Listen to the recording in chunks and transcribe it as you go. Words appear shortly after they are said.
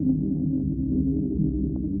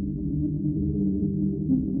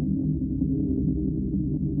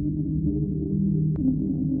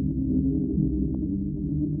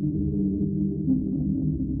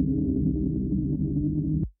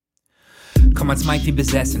Komm ans Mic wie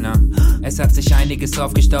Besessener. Es hat sich einiges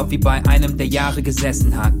aufgestaut, wie bei einem, der Jahre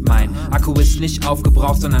gesessen hat. Mein Akku ist nicht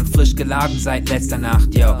aufgebraucht, sondern frisch geladen seit letzter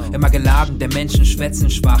Nacht, yo. Immer geladen, der Menschen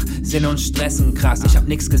schwätzen schwach, Sinn und Stressen krass. Ich hab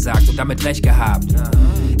nix gesagt und damit recht gehabt.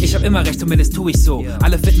 Ich hab immer recht, zumindest tu ich so.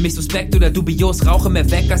 Alle finden mich suspekt oder dubios, rauche mehr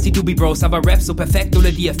weg als die Doobie-Bros. Aber Rap so perfekt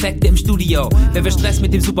oder die Effekte im Studio. Wer will Stress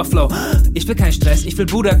mit dem Superflow? Ich will keinen Stress, ich will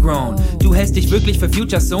Buddha grown. Du hältst dich wirklich für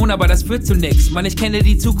Future Zone, aber das führt zu nix. Mann, ich kenne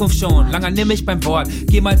die Zukunft schon. Langer nimm mich beim Wort.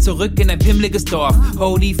 Geh mal zurück in ein pimmliges Dorf.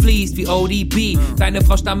 Holy fließt wie ODB. Deine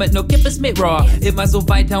Frau stammelt nur, gib es mir raw. Immer so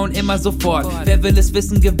weiter und immer so fort. Wer will es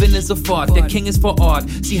wissen, gewinne sofort. Der King ist vor Ort.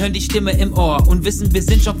 Sie hören die Stimme im Ohr und wissen, wir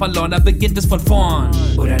sind schon verloren. Da beginnt es von vorn.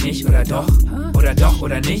 Oder nicht, oder doch? Oder doch,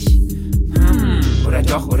 oder nicht? Oder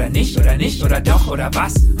doch, oder nicht, oder nicht, oder doch, oder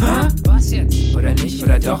was? Was jetzt? Oder nicht,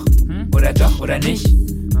 oder doch? Oder doch, oder nicht?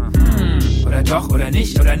 Oder doch, oder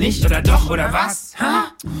nicht, oder nicht, oder doch, oder was?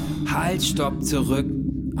 Halt, stopp, zurück.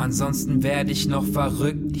 Ansonsten werde ich noch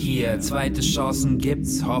verrückt hier. Zweite Chancen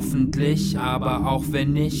gibt's hoffentlich, aber auch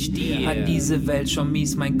wenn nicht, hat diese Welt schon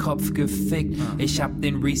mies mein Kopf gefickt. Ich hab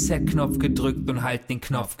den Reset-Knopf gedrückt und halt den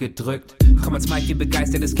Knopf gedrückt. Komm als Mike, wie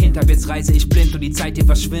begeistertes Kind, ab jetzt reise ich blind und die Zeit hier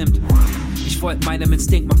verschwimmt. Ich folg meinem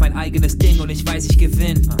Instinkt, mach mein eigenes Ding und ich weiß, ich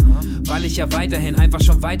gewinn. Weil ich ja weiterhin einfach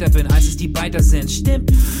schon weiter bin, als es die weiter sind.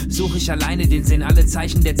 Stimmt, suche ich alleine den Sinn. Alle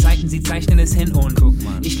Zeichen der Zeiten, sie zeichnen es hin und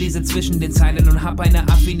ich lese zwischen den Zeilen und hab eine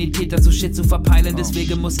Affinität dazu, Shit zu verpeilen.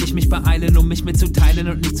 Deswegen muss ich mich beeilen, um mich mitzuteilen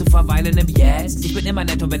und nicht zu verweilen im Jetzt. Ich bin immer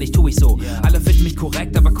nett und wenn ich, tu ich so. Alle finden mich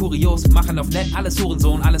korrekt, aber kurios. Machen auf nett, alles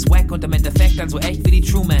Hurensohn, alles wack und im Endeffekt dann so echt wie die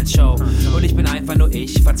Truman Show. Und ich bin einfach nur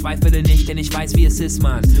ich, verzweifle nicht, denn ich weiß, wie es ist,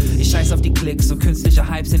 man. Ich scheiß auf die Klicks und künstliche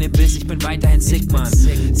Hypes in den Biss. Ich bin weiterhin sick, man.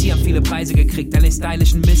 Sie haben viele Preise gekriegt, all den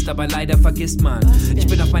stylischen Mist, aber leider vergisst man. Ich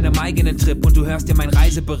bin auf meinem eigenen Trip und du hörst dir meinen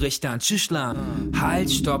Reisebericht an. Tschüssler.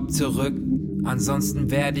 Halt, stopp, zurück.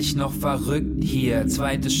 Ansonsten werde ich noch verrückt hier.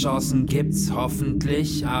 Zweite Chancen gibt's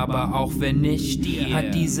hoffentlich, aber auch wenn nicht,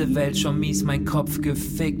 hat diese Welt schon mies mein Kopf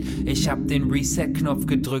gefickt. Ich hab den Reset-Knopf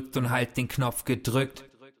gedrückt und halt den Knopf gedrückt.